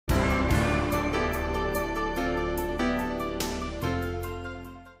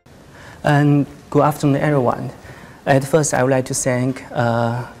And good afternoon, everyone. At first, I would like to thank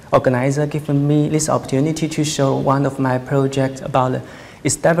organizer giving me this opportunity to show one of my projects about the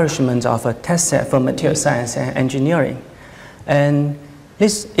establishment of a test set for material science and engineering. And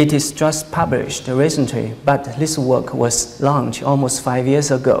it is just published recently, but this work was launched almost 5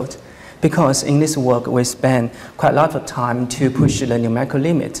 years ago. Because in this work, we spent quite a lot of time to push the numerical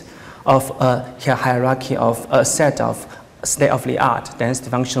limit of a hierarchy of a set of state-of-the-art density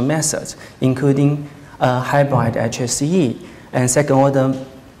functional methods, including hybrid HSE and second-order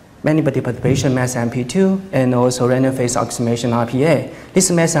many-body perturbation method MP2, and also random phase approximation RPA.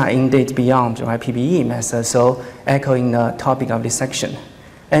 These methods are indeed beyond PBE method, so echoing the topic of this section.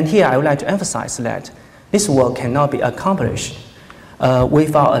 And here I would like to emphasize that this work cannot be accomplished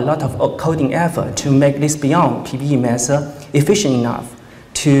without a lot of coding effort to make this beyond PBE method efficient enough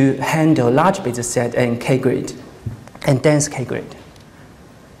to handle large bit set and K-grid and dense K-grid.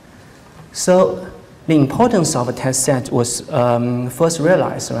 So the importance of a test set was first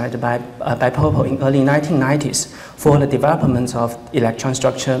realized by Popo in early 1990s for the development of electron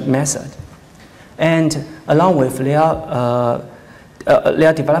structure method. And along with their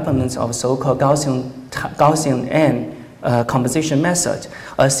development of so-called Gaussian N composition method,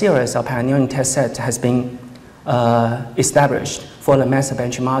 a series of pioneering test sets has been established for the method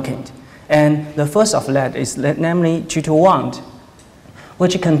benchmarking. And the first of that is namely G21,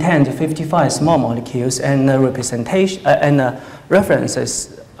 which contains 55 small molecules, and representation and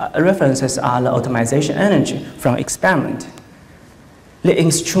references are the optimization energy from experiment. The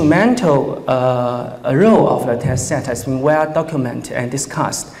instrumental role of the test set has been well documented and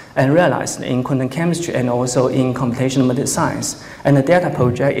discussed and realized in quantum chemistry and also in computational material science. And the data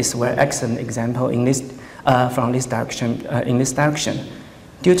project is a very excellent example in this, from this direction.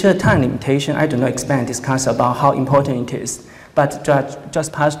 Due to the time limitation, I do not expand discuss about how important it is, but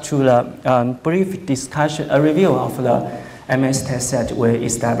just pass through the brief discussion, a review of the MS test set we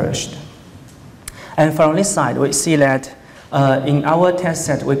established. And from this side, we see that in our test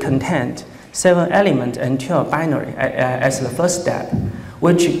set, we contain 7 elements and 12 binary as the first step,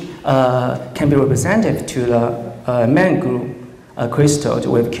 which can be represented to the main group crystal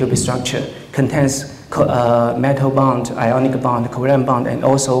with qubit structure, contains metal bond, ionic bond, covalent bond, and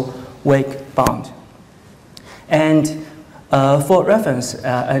also weak bond. And for reference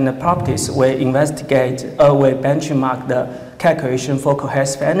and the properties, we investigate, we benchmark the calculation for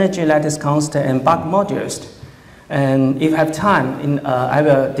cohesive energy, lattice constant, and Bach modulus. And if I have time, I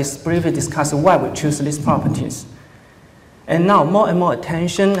will briefly discuss why we choose these properties. And now more and more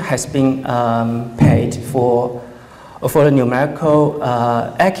attention has been paid for the numerical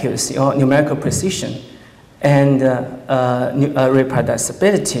accuracy or numerical precision and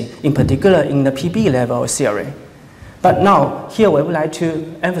reproducibility, in particular in the PB level theory. But now, here we would like to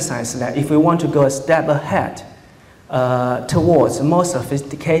emphasize that if we want to go a step ahead towards more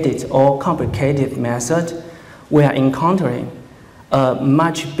sophisticated or complicated method, we are encountering a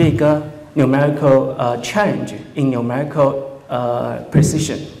much bigger numerical challenge in numerical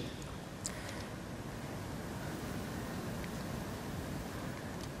precision.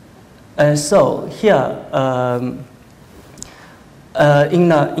 So here,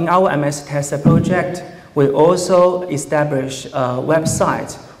 in our MS test project, we also establish a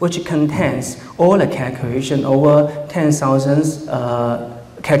website which contains all the calculation, over 10,000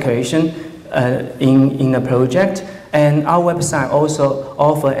 calculation in the project. And our website also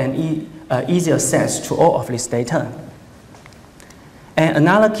offers an easy access to all of this data. And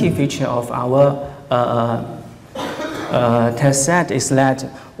another key feature of our test set is that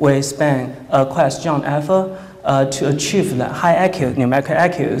we spend quite strong effort to achieve the high numerical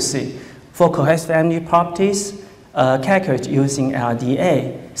accuracy for cohesive energy properties, calculated using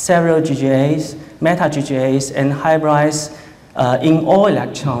LDA, several GGAs, meta-GGAs, and hybrids in all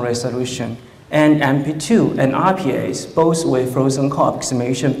electron resolution, and MP2 and RPAs, both with frozen core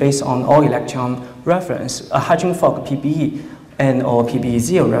approximation based on all electron reference, a Hutchins-Fock PBE and or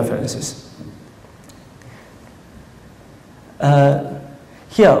PBE0 references.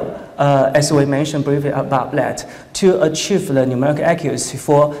 Here, as we mentioned briefly about that, to achieve the numerical accuracy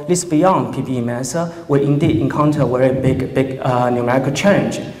for this beyond PBE method, we indeed encounter a very big numerical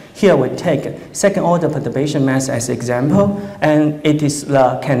challenge. Here we take second-order perturbation method as an example, and it is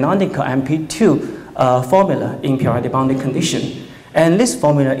the canonical MP2 formula in periodic boundary condition. And this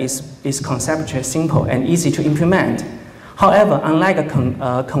formula is conceptually simple and easy to implement. However, unlike a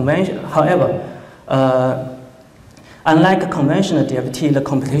conventional DFT, the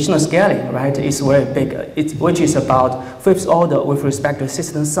computational scaling, is very big, which is about 5th order with respect to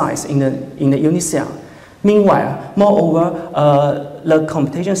system size in the unit cell. Meanwhile, moreover, the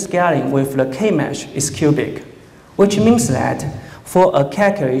computation scaling with the K-mesh is cubic, which means that for a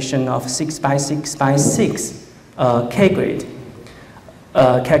calculation of 6 by 6 by 6 K-grid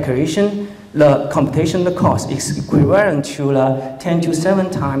calculation, the computational cost is equivalent to the 10 to 7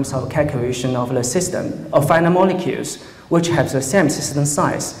 times of calculation of the system of finite molecules, which have the same system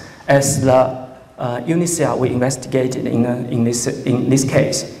size as the unit cell we investigated in this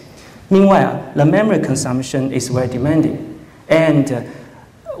case. Meanwhile, the memory consumption is very demanding. And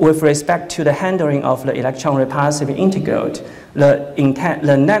with respect to the handling of the electron repulsive integral,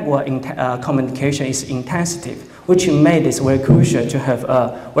 the network communication is intensive, which made it very crucial to have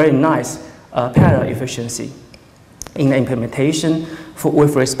a very nice parallel efficiency in the implementation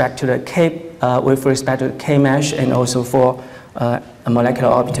with respect to the K-mesh and also for molecular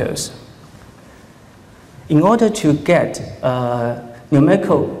orbitals. In order to get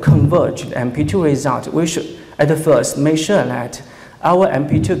numerical converged MP2 result, we should at first make sure that our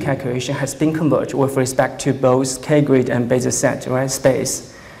MP2 calculation has been converged with respect to both K-grid and basis set, right,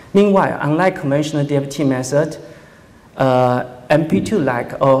 space. Meanwhile, unlike conventional DFT method, MP2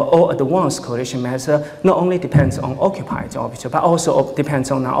 like or advanced correlation method not only depends on occupied orbital, but also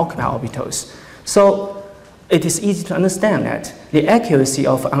depends on non-occupied orbitals. So it is easy to understand that the accuracy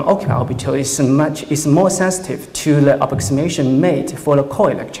of unoccupied orbital is more sensitive to the approximation made for the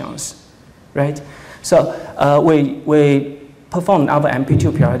core electrons, right? So we performed our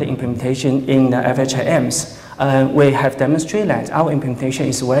MP2 periodic implementation in the FHIMs. We have demonstrated that our implementation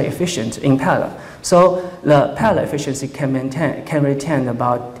is very efficient in parallel. So the parallel efficiency can retain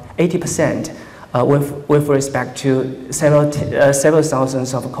about 80% with respect to several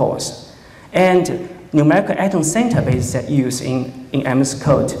thousands of cores. And numerical atom center basis set used in MS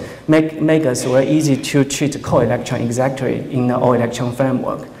code make us very easy to treat the core electron exactly in the all electron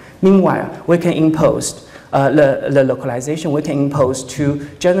framework. Meanwhile, we can impose the localization we can impose to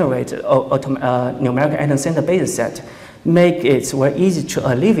generate numerical atom center basis set, make it very easy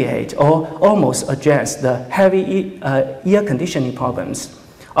to alleviate or almost address the heavy air conditioning problems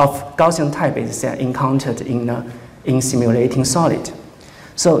of Gaussian type basis set encountered in simulating solid.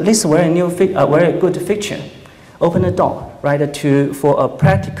 So this very good feature open the door right for a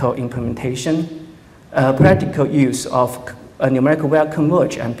practical implementation, practical use of a numerical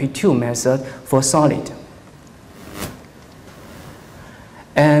well-converged MP2 method for solid.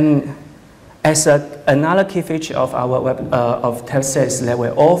 And as another key feature of our of test sets that we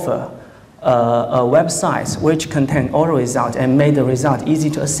offer a website which contains all the results and made the result easy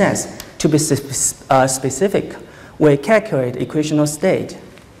to access. To be specific, we calculate equational state,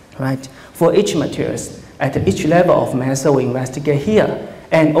 right, for each materials at each level of method we investigate here,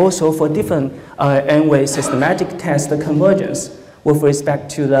 and also for different and we systematic test the convergence with respect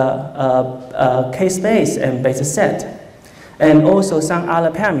to the K-space and basis set. And also some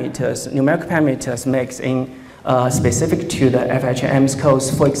other parameters, numerical parameters makes in specific to the FHM's codes.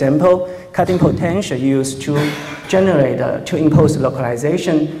 For example, cutting potential used to generate, to impose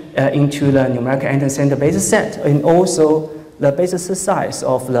localization into the numerical atom center basis set, and also the basis size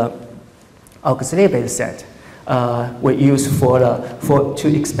of the auxiliary basis set we use to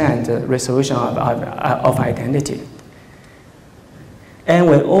expand the resolution of identity. And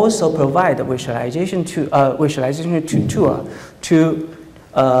we also provide a visualization tool to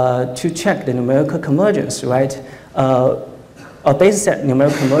check the numerical convergence, right? A basis set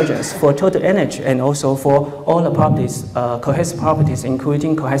numerical convergence for total energy and also for all the properties, cohesive properties,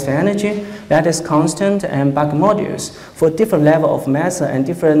 including cohesive energy, lattice constant, and Buck modules for different level of method and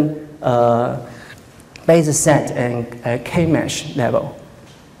different basis set and K-mesh level.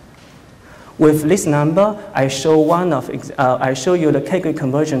 With this number, I show you the K-grid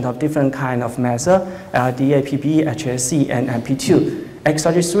conversion of different kind of method, LDA, PBE, HSC, and MP2.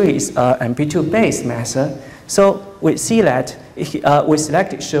 X33 is MP2-based method. So we see that we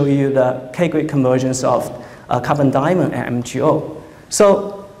selected show you the K-grid convergence of carbon diamond and MgO.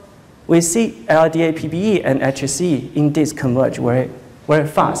 So we see LDA, PBE, and HSC indeed converge very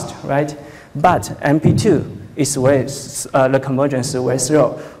fast, right? But MP2 is where the convergence is very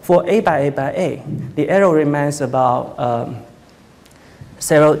slow. For A by A, the error remains about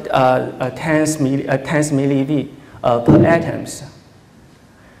several tens milliV per atoms.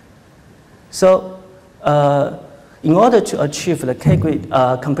 So in order to achieve the K-grid,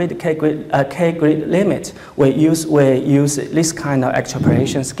 complete K-grid limit, we use this kind of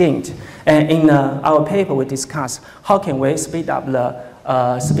extrapolation scheme. And in our paper, we discuss how can we speed up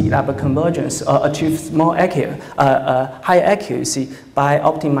convergence or achieve more accurate, higher accuracy by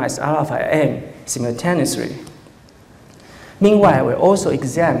optimizing alpha and simultaneously. Meanwhile, we also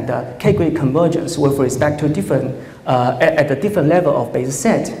examine the K-grade convergence with respect to at the different level of base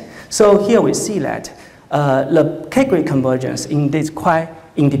set. So here we see that the K-grade convergence indeed quite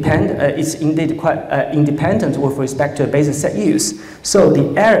independent. Is indeed quite independent with respect to base set use. So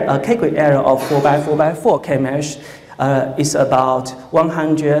the K-grade error of 4x4x4 K-mesh is about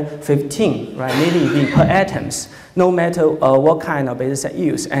 115 millieV per atoms, no matter what kind of base set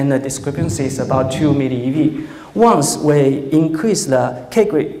use, and the discrepancy is about 2 millieV. Once we increase the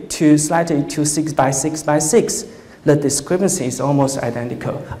K-grade to slightly to 6x6x6, the discrepancy is almost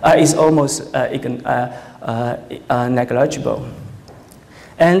identical. Is almost negligible.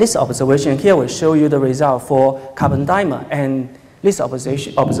 And this observation here will show you the result for carbon dimer, and this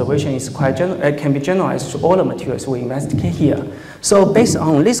observation is quite can be generalized to all the materials we investigate here. So based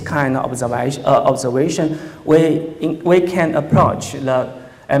on this kind of observation, we can approach the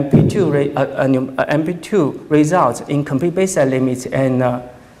MP2 results in complete base set limit and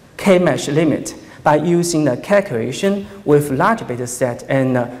K-mesh limit by using the calculation with large beta set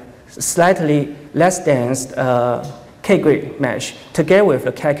and slightly less dense K-grade mesh, together with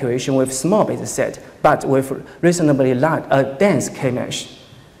the calculation with small beta set, but with reasonably large, dense K-mesh.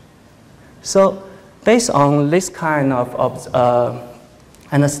 So based on this kind of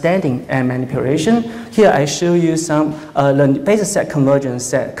understanding and manipulation, here I show you some beta set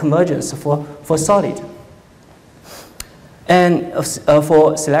convergence for solid. And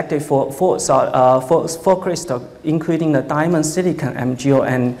selected for crystal, including the diamond, silicon, MgO,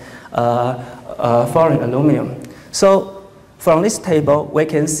 and fluorine aluminum. So from this table, we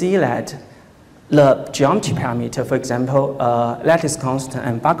can see that the geometry parameter, for example, lattice constant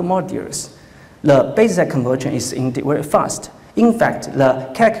and Barker modules, the base set conversion is indeed very fast. In fact,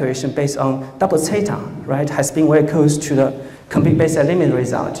 the calculation based on double theta, has been very close to the complete base set limit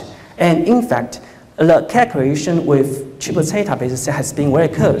result. And in fact, the calculation with triple theta base set has been very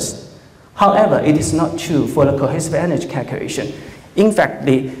close. However, it is not true for the cohesive energy calculation. In fact,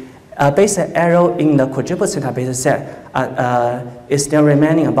 the base set error in the quadruple theta base set is still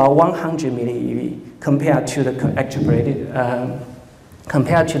remaining about 100 millieV compared to the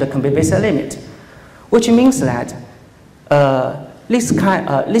complete base set limit, which means that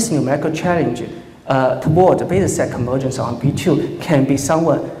this numerical challenge toward the base set convergence on P2 can be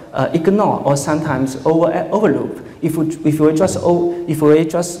somewhat ignored or sometimes overlooked if we just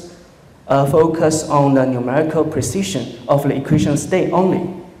focus on the numerical precision of the equation state only,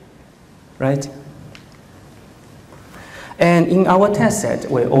 right? And in our test set,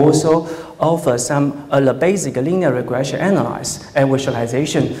 we also offer some the basic linear regression analysis and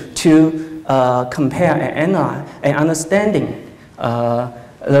visualization to compare and analyze and understanding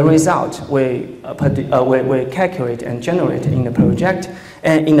the result we calculate and generate in the project.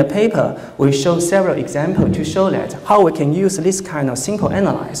 And in the paper, we show several examples to show that how we can use this kind of simple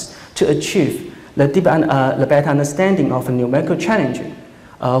analysis to achieve the better understanding of a numerical challenge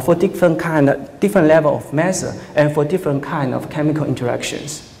for different level of method and for different kind of chemical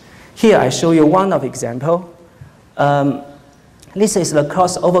interactions. Here I show you one of example. This is the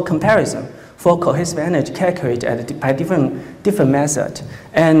crossover comparison for cohesive energy calculated by different method.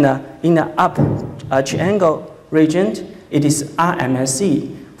 And in the up triangle region, it is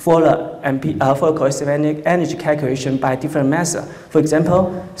RMSE for the cohesive energy calculation by different method. For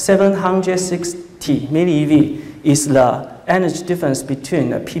example, 760 millieV is the energy difference between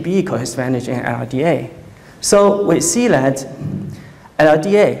the PBE cohesive energy and LRDA. So we see that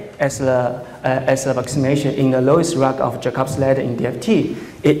LRDA as the approximation in the lowest rank of Jacob's ladder in DFT,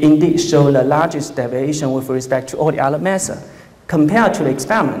 it indeed shows the largest deviation with respect to all the other methods. Compared to the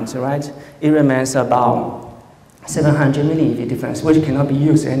experiment, it remains about 700 millieV difference, which cannot be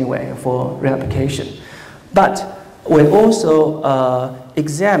used anyway for real application. But we also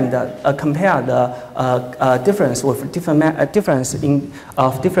compare the difference with difference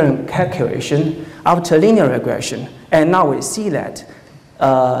of different calculation after linear regression, and now we see that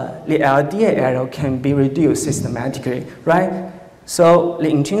the LDA error can be reduced systematically, right? So the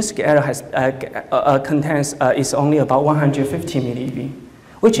intrinsic error is only about 150 millieV,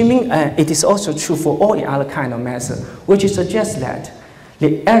 which means it is also true for all the other kind of methods, which suggests that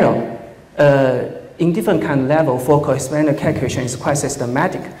the error in different kind of level for cohesive energy calculation is quite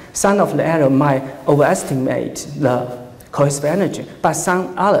systematic. Some of the error might overestimate the cohesive energy, but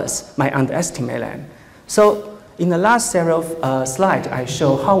some others might underestimate them. So in the last several slides, I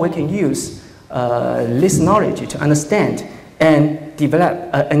show how we can use this knowledge to understand and develop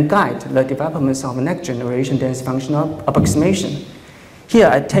and guide the development of next generation dense functional approximation. Here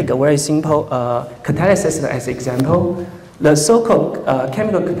I take a very simple catalysis as an example. The so-called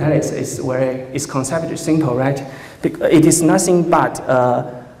chemical catalysis is conceptually simple, right? It is nothing but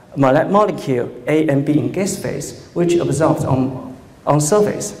molecule A and B in gas phase, which absorbs on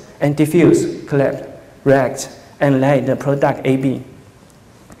surface and diffuse, collapse, react, and let the product AB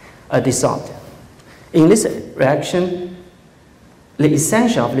dissolved. In this reaction, the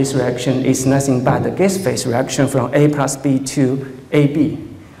essential of this reaction is nothing but the gas phase reaction from A plus B to AB.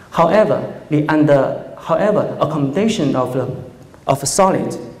 However, accommodation of a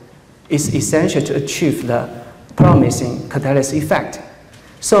solid is essential to achieve the promising catalysis effect.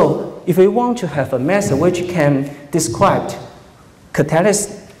 So, if we want to have a method which can describe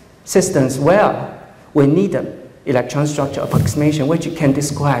catalyst systems well, we need an electron structure approximation which can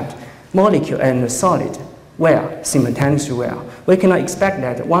describe molecule and solid well, simultaneously well. We cannot expect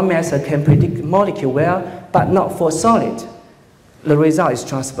that one method can predict molecule well, but not for solid. The result is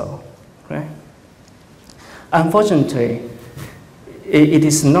transferable, right? Unfortunately, it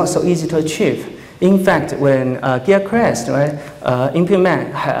is not so easy to achieve. In fact, when Gilchrist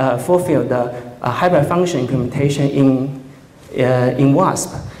fulfilled the hybrid function implementation in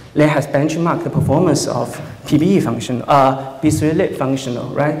WASP, they have benchmarked the performance of PBE function, B3-lib functional,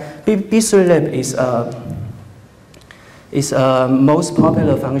 right? B3-lib is most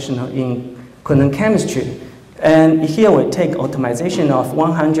popular functional in quantum chemistry. And here we take optimization of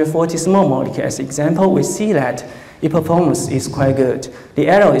 140 small molecule as example. We see that the performance is quite good. The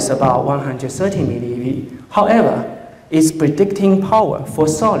error is about 130 millieV. However, its predicting power for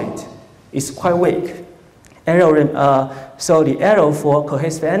solid is quite weak. So the error for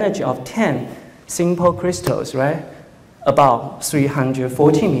cohesive energy of 10 simple crystals, right, about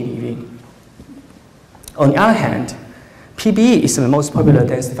 340 millieV. On the other hand, PBE is the most popular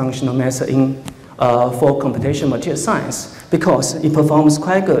density functional method for computational material science because it performs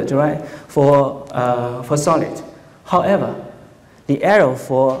quite good, right, for solid. However, the error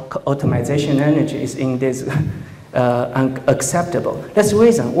for optimization energy is indeed unacceptable. That's the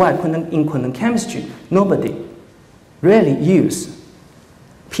reason why in quantum chemistry, nobody really use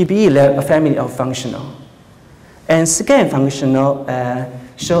PBE family of functional. And scan functional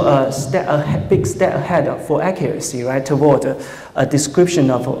show a big step ahead for accuracy, right, toward a description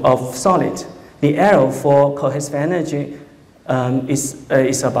of solid. The error for cohesive energy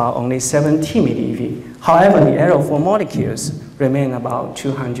is about only 70 millieV. However, the error for molecules remain about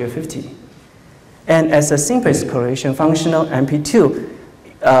 250. And as a simplest correlation functional, MP2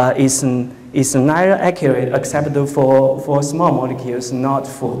 is neither accurate acceptable for small molecules, not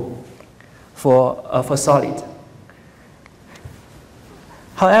for solid.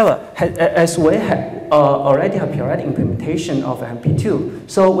 However, as we have already have periodic implementation of MP2,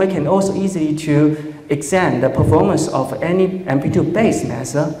 so we can also easily to examine the performance of any MP2-based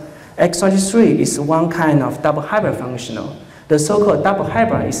method. X23 is one kind of double hybrid functional. The so-called double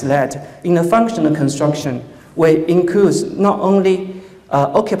hybrid is that in the functional construction, we include not only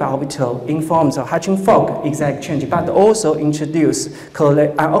occupied orbital in forms of Hutchins-Fogg exact change, but also introduce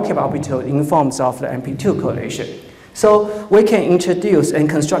unoccupied orbital in forms of the MP2 correlation. So we can introduce and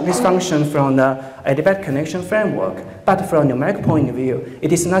construct this function from the adiabatic connection framework, but from a numerical point of view,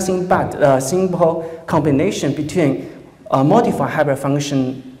 it is nothing but a simple combination between a modified hybrid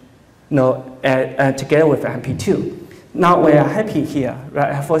function together with MP2. Now we are happy here,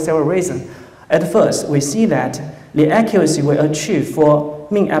 right, for several reasons. At first, we see that the accuracy we achieve for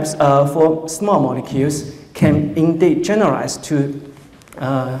for small molecules can indeed generalize to,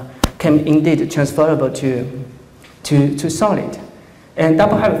 can indeed transferable to solid. And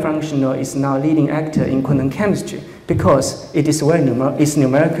double hybrid functional is now leading actor in quantum chemistry because it is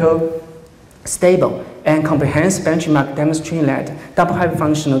numerical stable and comprehensive benchmark demonstrating that double hybrid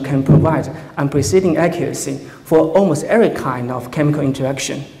functional can provide unprecedented accuracy for almost every kind of chemical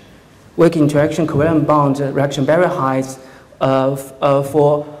interaction. Weak interaction, covalent bond, reaction barrier heights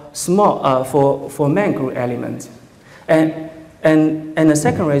for main group elements. And the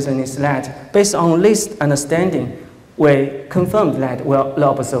second reason is that based on this understanding, we confirmed that the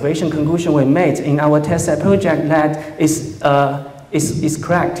observation conclusion we made in our test set project that is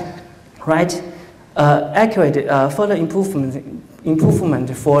correct, right? Accurate further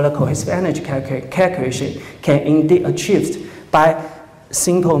improvement for the cohesive energy calculation can indeed achieved by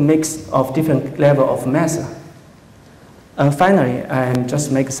simple mix of different level of method. Finally, I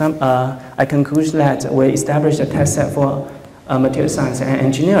conclude that we established a test set for material science and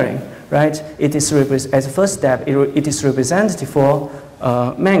engineering. Right? It is as a first step, it is representative for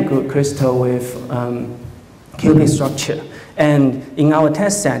main group crystal with QP structure. And in our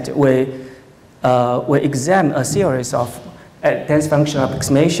test set, we examine a series of dense functional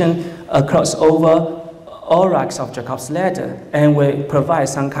approximation across over all ranks of Jacob's ladder, and we provide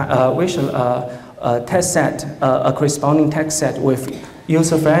some kind of visual test set, a corresponding test set with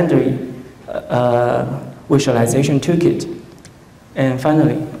user-friendly visualization toolkit. And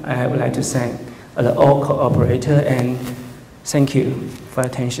finally, I would like to thank all cooperators and thank you for your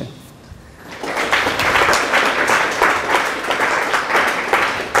attention.